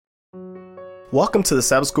Welcome to the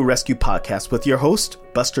Sabbath School Rescue Podcast with your host,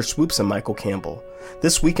 Buster Swoops and Michael Campbell.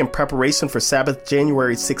 This week in preparation for Sabbath,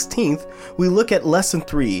 January 16th, we look at Lesson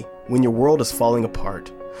 3, When Your World is Falling Apart.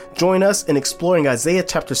 Join us in exploring Isaiah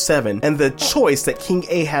chapter 7 and the choice that King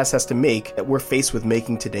Ahaz has to make that we're faced with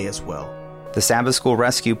making today as well. The Sabbath School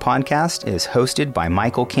Rescue Podcast is hosted by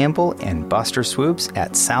Michael Campbell and Buster Swoops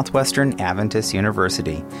at Southwestern Adventist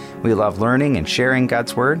University. We love learning and sharing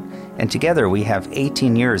God's Word, and together we have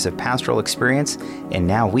 18 years of pastoral experience, and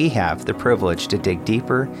now we have the privilege to dig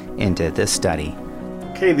deeper into this study.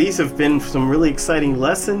 Okay, these have been some really exciting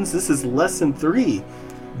lessons. This is Lesson 3.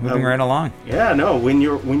 Moving right along. Yeah, no, when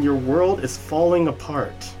your world is falling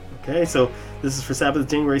apart. Okay, so this is for Sabbath,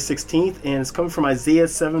 January 16th, and it's coming from Isaiah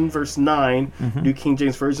 7, verse 9, New King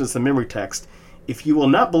James Version. It's the memory text. If you will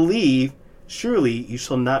not believe, surely you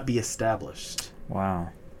shall not be established. Wow.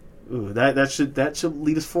 Ooh, that should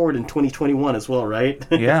lead us forward in 2021 as well, right?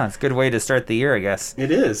 Yeah, it's a good way to start the year, I guess.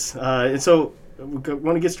 It is. And so we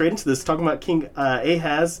want to get straight into this, talking about King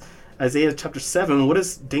Ahaz, Isaiah chapter 7. What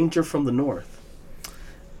is danger from the north?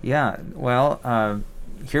 Yeah, well,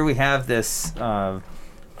 here we have this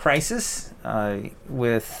crisis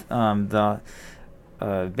with the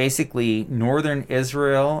basically northern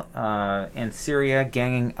Israel and Syria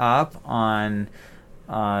ganging up on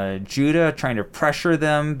Judah, trying to pressure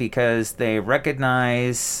them because they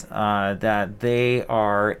recognize that they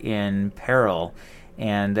are in peril,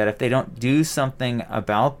 and that if they don't do something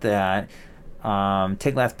about that,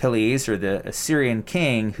 Tiglath-Pileser, the Assyrian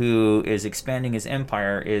king who is expanding his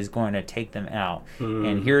empire, is going to take them out.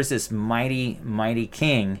 And here's this mighty, mighty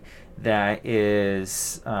king that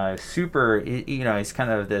is super, he's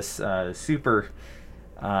kind of this super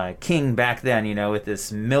king back then, with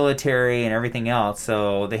this military and everything else.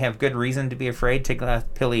 So they have good reason to be afraid.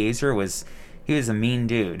 Tiglath-Pileser was a mean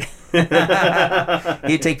dude.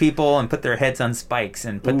 He'd take people and put their heads on spikes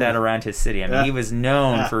and put that around his city. I mean, he was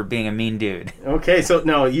known for being a mean dude. Okay, so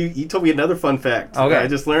no, you told me another fun fact. Okay. I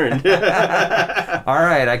just learned. All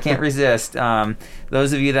right, I can't resist.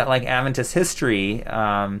 Those of you that like Adventist history,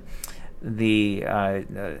 the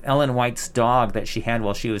Ellen White's dog that she had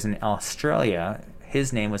while she was in Australia,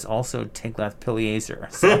 his name was also Tiglath-Pileser.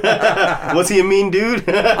 So, was he a mean dude?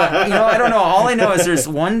 I don't know. All I know is there's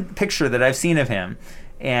one picture that I've seen of him.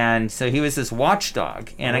 And so he was this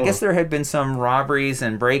watchdog. And I guess there had been some robberies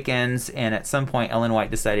and break-ins. And at some point, Ellen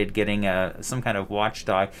White decided getting some kind of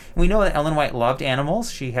watchdog. And we know that Ellen White loved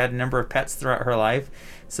animals. She had a number of pets throughout her life.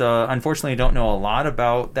 So unfortunately, I don't know a lot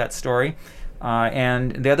about that story.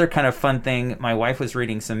 And the other kind of fun thing, my wife was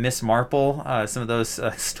reading some Miss Marple, some of those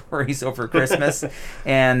stories over Christmas,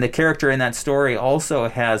 and the character in that story also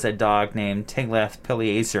has a dog named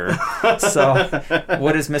Tiglath-Pileser. So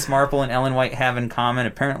what does Miss Marple and Ellen White have in common?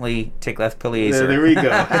 Apparently Tiglath-Pileser. There we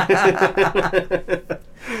go.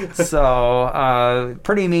 So,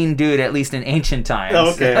 pretty mean dude, at least in ancient times.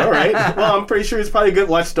 Okay, all right. Well, I'm pretty sure he's probably a good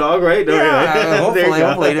watchdog, right? Yeah, hopefully,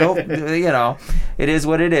 it is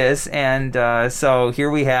what it is. And so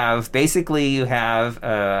here we have, basically you have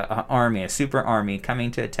an army, a super army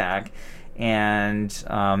coming to attack, and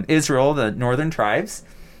Israel, the northern tribes,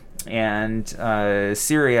 and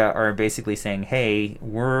Syria are basically saying, hey,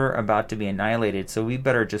 we're about to be annihilated, so we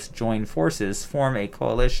better just join forces, form a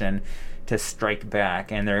coalition to strike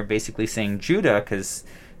back. And they're basically saying Judah, because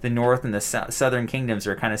the north and the southern kingdoms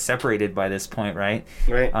are kind of separated by this point, right?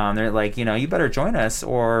 Right. They're like, you better join us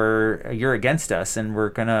or you're against us, and we're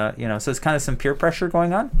gonna, so it's kind of some peer pressure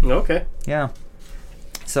going on. Okay. Yeah.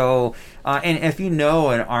 So, and if an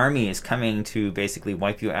army is coming to basically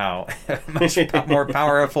wipe you out, much more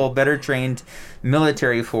powerful, better trained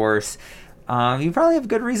military force, you probably have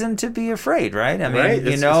good reason to be afraid, right? I mean, right.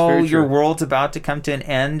 Your world's about to come to an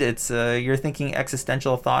end. It's you're thinking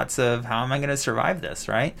existential thoughts of how am I going to survive this,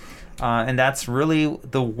 right? And that's really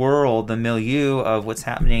the world, the milieu of what's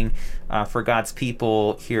happening for God's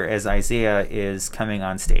people here as Isaiah is coming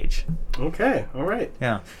on stage. Okay, all right.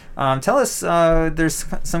 Yeah. Tell us, there's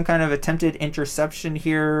some kind of attempted interception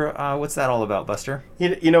here. What's that all about, Buster?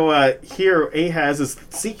 Here Ahaz is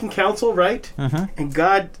seeking counsel, right? And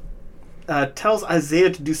God tells Isaiah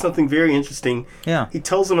to do something very interesting. Yeah. He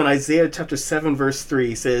tells him in Isaiah chapter 7, verse 3,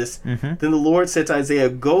 he says, Then the Lord said to Isaiah,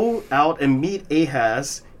 go out and meet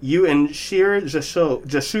Ahaz, you and Shear-Jashub,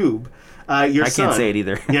 your son. I can't say it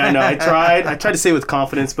either. Yeah, no, I tried to say it with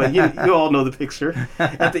confidence, but you all know the picture.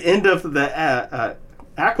 At the end of the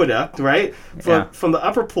aqueduct, right? From the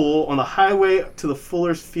upper pool on the highway to the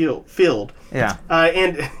fuller's field. Yeah.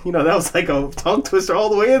 And, that was like a tongue twister all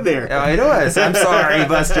the way in there. Oh, it was. I'm sorry,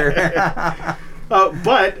 Buster.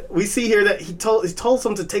 But we see here that he told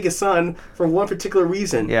him to take his son for one particular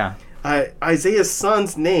reason. Yeah. Isaiah's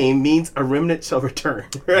son's name means a remnant shall return.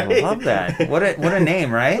 Right? I love that. What a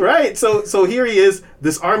name, right? Right. So here he is.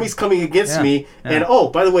 This army's coming against me, and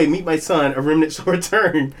by the way, meet my son. A remnant shall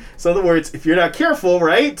return. So in other words, if you're not careful,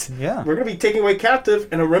 right? Yeah. We're gonna be taken away captive,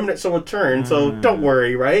 and a remnant shall return. So don't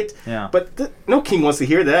worry, right? Yeah. But no king wants to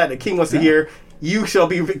hear that. The king wants to hear, you shall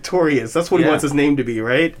be victorious. That's what he wants his name to be,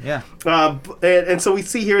 right? Yeah. And so we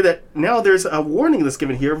see here that now there's a warning that's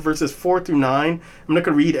given here, verses 4 through 9. I'm not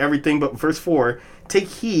going to read everything, but verse 4, take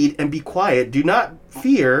heed and be quiet. Do not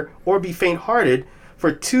fear or be faint-hearted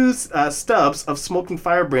for two stubs of smoking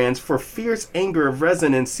firebrands, for fierce anger of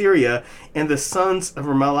Rezin in Syria and the sons of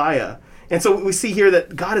Remaliah. And so we see here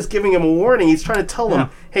that God is giving him a warning. He's trying to tell him,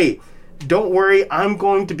 hey, don't worry, I'm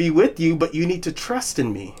going to be with you, but you need to trust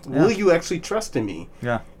in me. Yeah. Will you actually trust in me?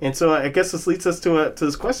 Yeah. And so I guess this leads us to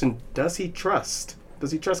this question. Does he trust?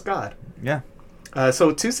 Does he trust God? Yeah.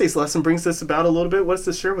 So Tuesday's lesson brings this about a little bit. What does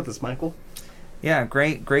this share with us, Michael? Yeah,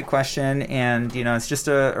 great question. And, it's just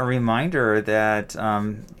a reminder that,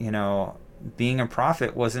 being a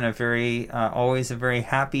prophet wasn't always a very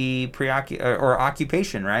happy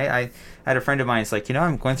occupation, right? I had a friend of mine. It's like,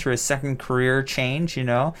 I'm going through a second career change.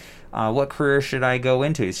 What career should I go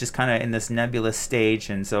into? It's just kind of in this nebulous stage,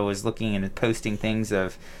 and so I was looking and posting things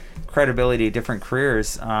of credibility, different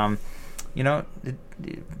careers.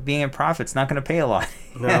 Being a prophet's not going to pay a lot.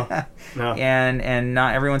 No. And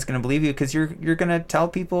not everyone's going to believe you, because you're going to tell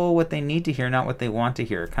people what they need to hear, not what they want to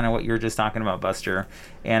hear. Kind of what you're just talking about, Buster.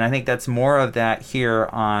 And I think that's more of that here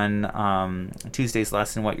on Tuesday's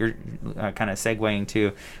lesson. What you're kind of segueing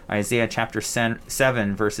to Isaiah chapter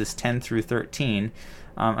 7, verses 10 through 13.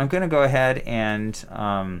 I'm going to go ahead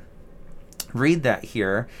and read that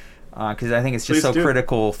here, because I think it's just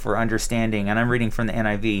critical for understanding. And I'm reading from the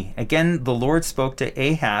NIV. Again, the Lord spoke to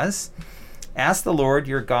Ahaz. Ask the Lord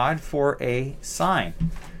your God for a sign,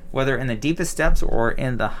 whether in the deepest depths or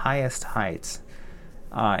in the highest heights.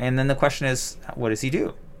 And then the question is, what does he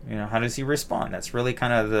do? How does he respond? That's really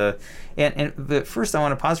kind of but first I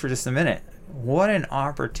want to pause for just a minute. What an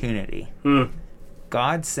opportunity.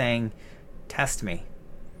 God saying, test me.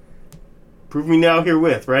 Prove me now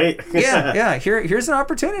herewith, right? yeah. Here's an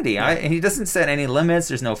opportunity. He doesn't set any limits.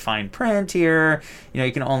 There's no fine print here.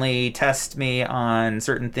 You can only test me on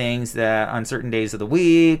certain things on certain days of the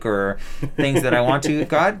week, or things that I want to.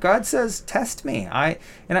 God says, test me. I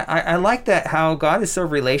like that, how God is so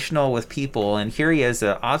relational with people. And here he is,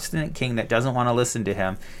 an obstinate king that doesn't want to listen to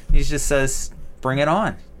him. He just says, bring it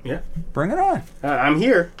on. Yeah. Bring it on. I'm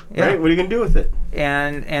here. Yeah. Right? What are you going to do with it?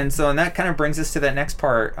 And so that kind of brings us to that next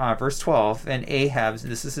part, verse 12. And Ahab,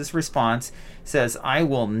 this is his response, says, I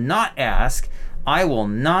will not ask. I will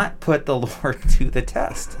not put the Lord to the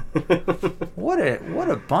test. What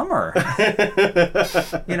a bummer.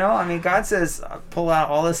 God says, pull out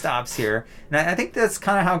all the stops here. And I think that's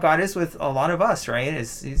kind of how God is with a lot of us, right?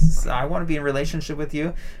 He's I want to be in relationship with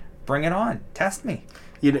you. Bring it on. Test me.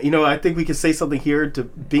 I think we could say something here to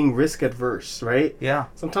being risk adverse, right? Yeah.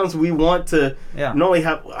 Sometimes we want to not only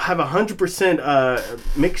have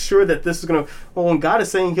 100% make sure that this is going to. Well, when God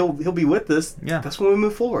is saying He'll be with us, that's when we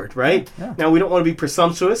move forward, right? Yeah. Now we don't want to be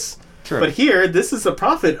presumptuous, but here this is a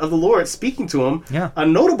prophet of the Lord speaking to him, a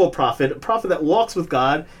notable prophet, a prophet that walks with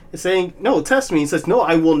God, is saying, "No, test me." He says, "No,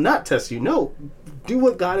 I will not test you. No, do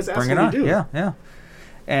what God is asking you to do." Yeah.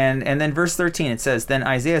 And then verse 13, it says, Then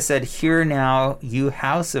Isaiah said, Hear now, you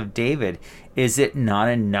house of David, is it not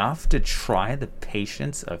enough to try the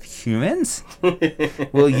patience of humans?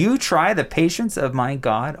 Will you try the patience of my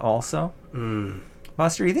God also?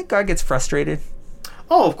 Buster, you think God gets frustrated?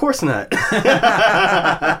 Oh, of course not.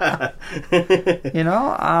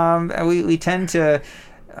 We tend to...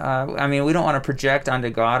 we don't want to project onto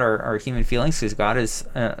God our human feelings, because God is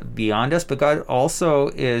beyond us, but God also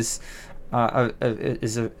is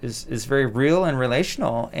very real and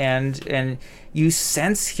relational, and you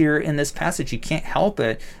sense here in this passage, you can't help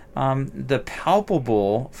it, the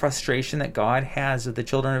palpable frustration that God has with the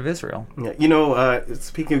children of Israel. Yeah,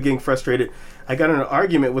 speaking of getting frustrated, I got in an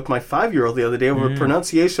argument with my 5-year-old the other day over a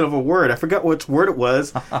pronunciation of a word. I forgot which word it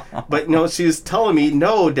was, but she was telling me,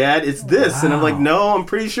 "No, Dad, it's this," and I'm like, "No, I'm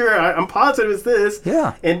pretty sure. I'm positive it's this."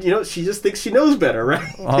 Yeah. And she just thinks she knows better,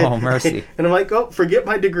 right? Oh, mercy. And I'm like, "Oh, forget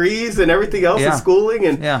my degrees and everything else in schooling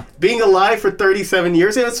and being alive for 37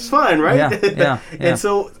 years. Yeah, it's fine, right?" Yeah. And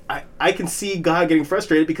so I can see God getting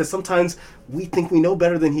frustrated, because sometimes we think we know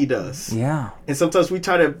better than He does. Yeah. And sometimes we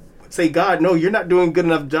try to say, God, no, you're not doing a good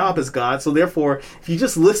enough job as God, so therefore, if you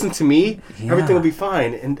just listen to me, everything will be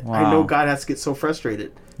fine. And I know God has to get so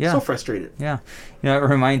frustrated. Yeah. So frustrated. Yeah. It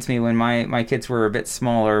reminds me when my kids were a bit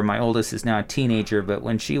smaller. My oldest is now a teenager, but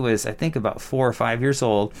when she was, I think, about 4 or 5 years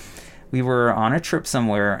old, we were on a trip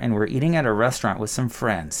somewhere and we're eating at a restaurant with some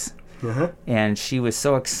friends. Uh-huh. And she was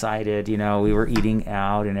so excited, we were eating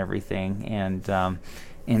out and everything. And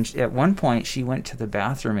at one point she went to the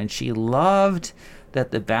bathroom and she loved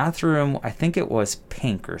that the bathroom, I think it was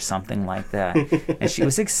pink or something like that. And she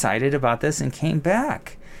was excited about this and came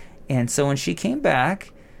back. And so when she came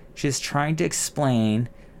back, she was trying to explain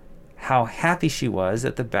how happy she was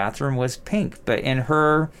that the bathroom was pink. But in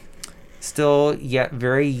her still yet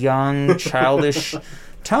very young, childish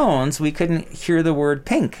tones, we couldn't hear the word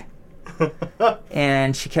pink.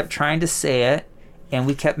 And she kept trying to say it, and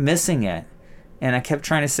we kept missing it. And I kept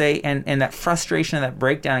trying to say, and that frustration and that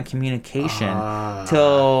breakdown in communication,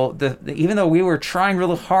 till even though we were trying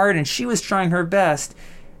really hard and she was trying her best,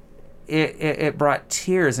 it brought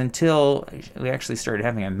tears until we actually started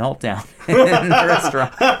having a meltdown in the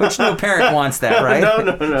restaurant, which no parent wants that, right?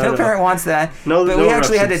 No parent wants that. But we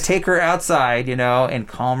actually had to take her outside, and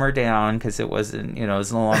calm her down because it wasn't, it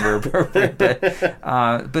was no longer appropriate. But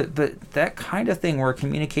that kind of thing where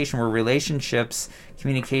communication, where relationships,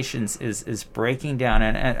 communications is breaking down.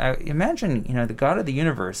 And I imagine, the God of the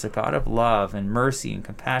universe, the God of love and mercy and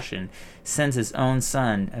compassion, sends his own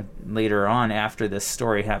son later on after this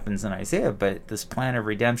story happens in Isaiah, but this plan of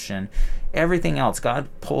redemption, everything else, God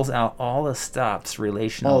pulls out all the stops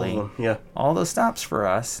relationally. All of them, yeah. All those stops for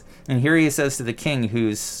us. And here he says to the king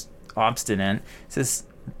who's obstinate, says,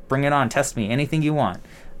 bring it on, test me, anything you want.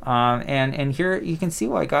 And here you can see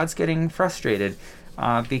why God's getting frustrated.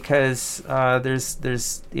 Because it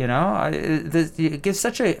gives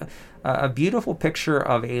such a beautiful picture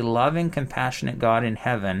of a loving, compassionate God in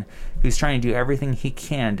heaven who's trying to do everything he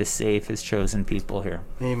can to save his chosen people here.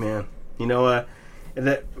 Amen. And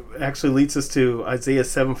that actually leads us to Isaiah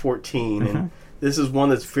 7:14, and this is one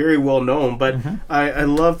that's very well known, but I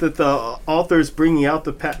love that the author is bringing out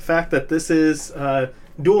the fact that this is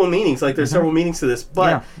dual meanings, like there's several meanings to this,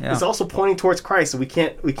 but it's also pointing towards Christ, and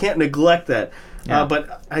we can't neglect that. Yeah.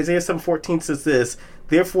 But Isaiah 7:14 says this: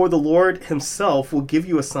 "Therefore the Lord himself will give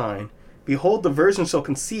you a sign. Behold, the virgin shall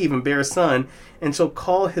conceive and bear a son, and shall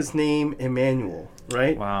call his name Emmanuel."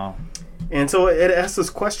 Right? Wow. And so it asks this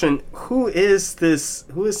question: Who is this?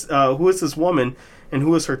 Who is this woman, and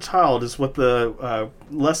who is her child? Is what the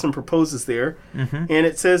lesson proposes there. And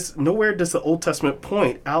it says nowhere does the Old Testament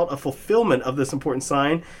point out a fulfillment of this important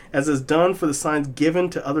sign, as is done for the signs given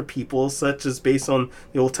to other people, such as based on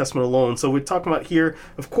the Old Testament alone. So we're talking about here,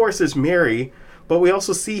 of course, is Mary, but we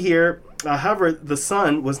also see here, however, the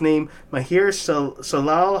son was named Mahir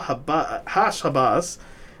Shalal Hashbaz.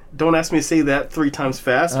 Don't ask me to say that 3 times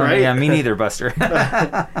fast, right? Yeah, me neither, Buster.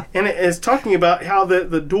 And it's talking about how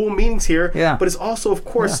the dual meanings here, but it's also, of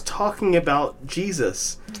course, talking about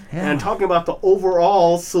Jesus and talking about the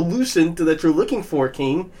overall solution that you're looking for,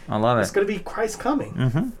 King. I love it. It's going to be Christ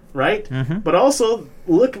coming, right? But also,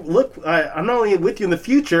 look, I'm not only with you in the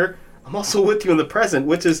future, I'm also with you in the present,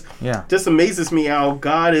 which is just amazes me how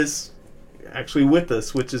God is actually with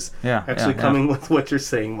us, which is coming with what you're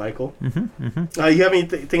saying, Michael. You have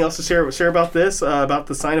anything else to share about this, about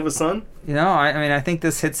the sign of a son? I think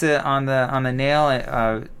this hits it on the nail.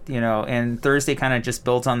 And Thursday kind of just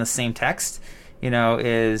builds on the same text.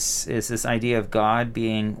 Is this idea of God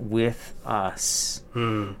being with us?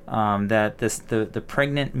 That the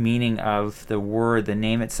pregnant meaning of the word, the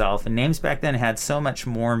name itself, and names back then had so much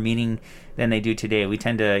more meaning than they do today. We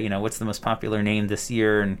tend to, what's the most popular name this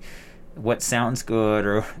year, and what sounds good,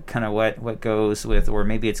 or kind of what goes with, or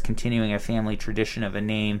maybe it's continuing a family tradition of a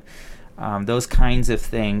name, those kinds of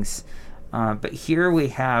things. But here we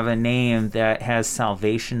have a name that has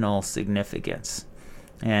salvational significance,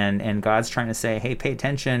 and God's trying to say, hey, pay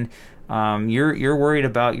attention. You're worried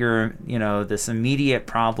about your this immediate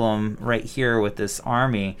problem right here with this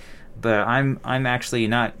army, but I'm actually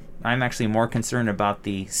not. I'm actually more concerned about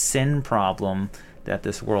the sin problem that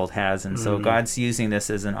this world has. And so God's using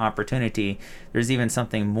this as an opportunity. There's even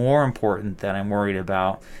something more important that I'm worried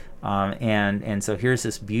about. And so here's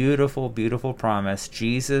this beautiful, beautiful promise.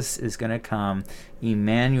 Jesus is going to come.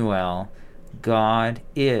 Emmanuel, God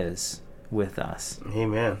is with us.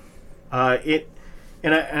 Amen. I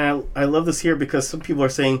love this here because some people are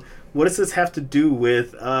saying, what does this have to do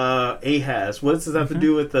with Ahaz? What does this have to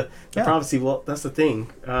do with the prophecy? Well, that's the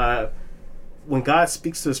thing. When God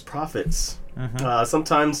speaks to his prophets,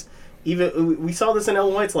 sometimes, even we saw this in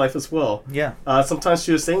Ellen White's life as well. Sometimes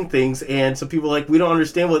she was saying things, and some people are like, we don't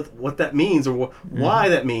understand what that means or why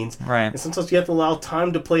that means. Right. And sometimes you have to allow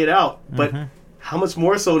time to play it out. But how much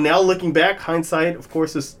more so now, looking back, hindsight, of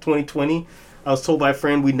course, is 2020. I was told by a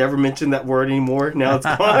friend we never mention that word anymore. Now it's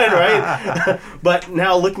gone, right? But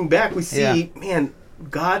now looking back, we see, man,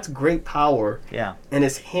 God's great power and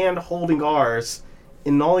his hand holding ours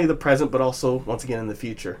in not only the present, but also, once again, in the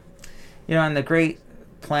future. In the great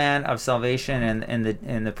plan of salvation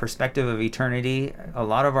and the perspective of eternity, a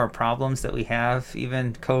lot of our problems that we have,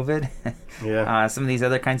 even COVID, some of these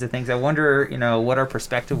other kinds of things, I wonder, what our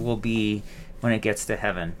perspective will be when it gets to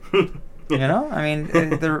heaven.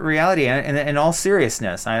 The reality, and in all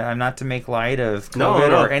seriousness, I'm not to make light of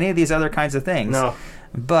COVID or any of these other kinds of things,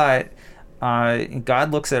 but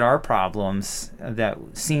God looks at our problems that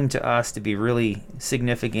seem to us to be really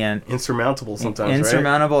significant, insurmountable sometimes.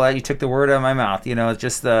 Insurmountable. Right? You took the word out of my mouth.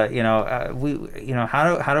 Just the how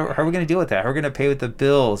are we going to deal with that? How are we going to pay with the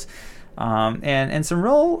bills? And some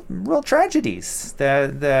real tragedies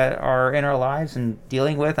that are in our lives and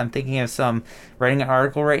dealing with. I'm thinking of writing an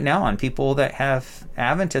article right now on people that have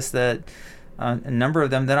Adventists that a number of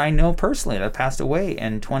them that I know personally that passed away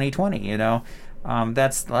in 2020.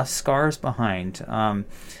 That's left scars behind.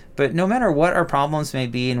 But no matter what our problems may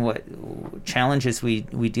be and what challenges we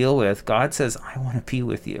deal with, God says, I want to be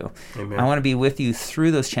with you. Amen. I want to be with you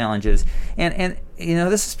through those challenges. And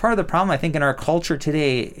this is part of the problem, I think, in our culture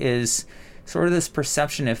today is sort of this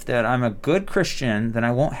perception that I'm a good Christian, then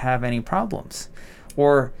I won't have any problems.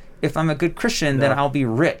 Or if I'm a good Christian, then I'll be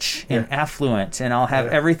rich and affluent and I'll have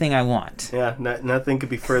everything I want. Yeah, nothing could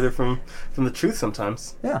be further from the truth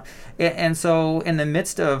sometimes. Yeah. And so in the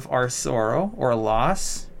midst of our sorrow or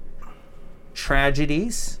loss,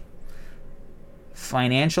 tragedies,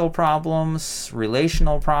 financial problems,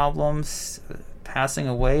 relational problems, passing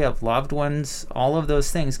away of loved ones, all of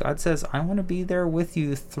those things, God says, I want to be there with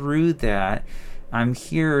you through that. I'm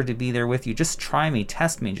here to be there with you. Just try me,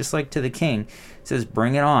 test me, just like to the king. He says,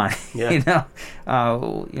 bring it on. Yeah.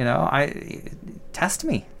 Test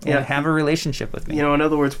me and have a relationship with me. In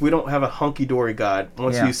other words, we don't have a hunky-dory God.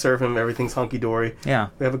 Once you serve him, everything's hunky-dory. Yeah.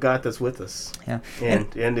 We have a God that's with us. Yeah.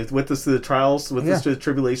 And it's with us through the trials, with us through the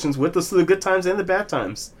tribulations, with us through the good times and the bad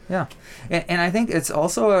times. Yeah. And I think it's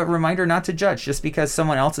also a reminder not to judge. Just because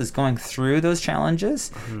someone else is going through those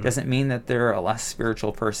challenges doesn't mean that they're a less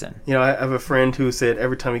spiritual person. I have a friend who said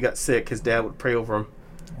every time he got sick, his dad would pray over him.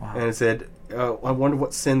 Wow. And said, I wonder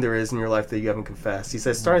what sin there is in your life that you haven't confessed. He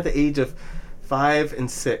said, starting at the age of 5 and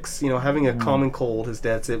 6, having a common cold, his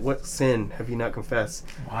dad said, what sin have you not confessed?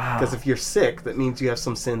 Wow. Because if you're sick, that means you have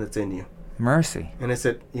some sin that's in you. Mercy. And I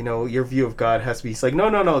said, your view of God has to be, he's like, no,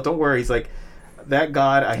 don't worry. He's like, that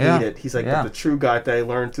God, I hate it. He's like, but the true God that I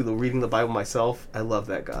learned through reading the Bible myself, I love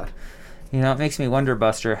that God. It makes me wonder,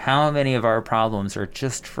 Buster, how many of our problems are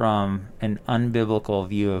just from an unbiblical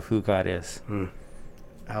view of who God is?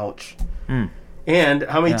 Ouch. And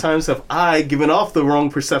how many times have I given off the wrong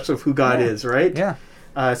perception of who God is, right? Yeah.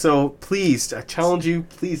 So please, I challenge you,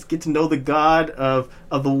 please get to know the God of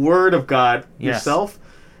the Word of God yourself.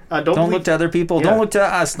 Don't look to other people. Don't look to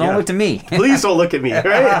us. Don't look to me. Please don't look at me, right?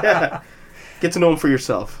 Yeah. Get to know him for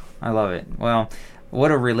yourself. I love it. Well,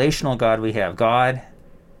 what a relational God we have. God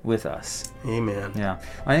with us. Amen. Yeah.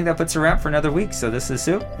 I think that puts a wrap for another week. So this is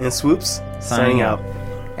Soup. And Swoops signing out.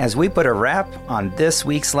 As we put a wrap on this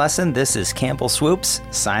week's lesson, this is Campbell Swoops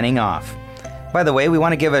signing off. By the way, we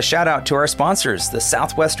want to give a shout out to our sponsors, the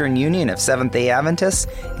Southwestern Union of Seventh-day Adventists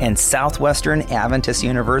and Southwestern Adventist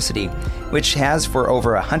University, which has for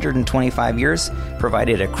over 125 years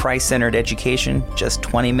provided a Christ-centered education just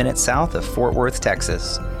 20 minutes south of Fort Worth,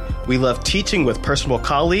 Texas. We love teaching with personal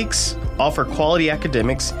colleagues, offer quality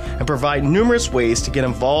academics, and provide numerous ways to get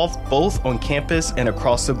involved both on campus and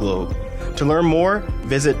across the globe. To learn more,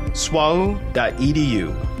 visit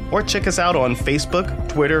swau.edu or check us out on Facebook,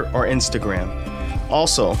 Twitter, or Instagram.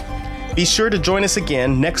 Also, be sure to join us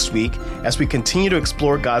again next week as we continue to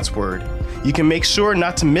explore God's Word. You can make sure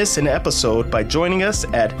not to miss an episode by joining us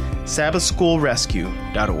at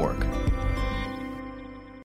sabbathschoolrescue.org.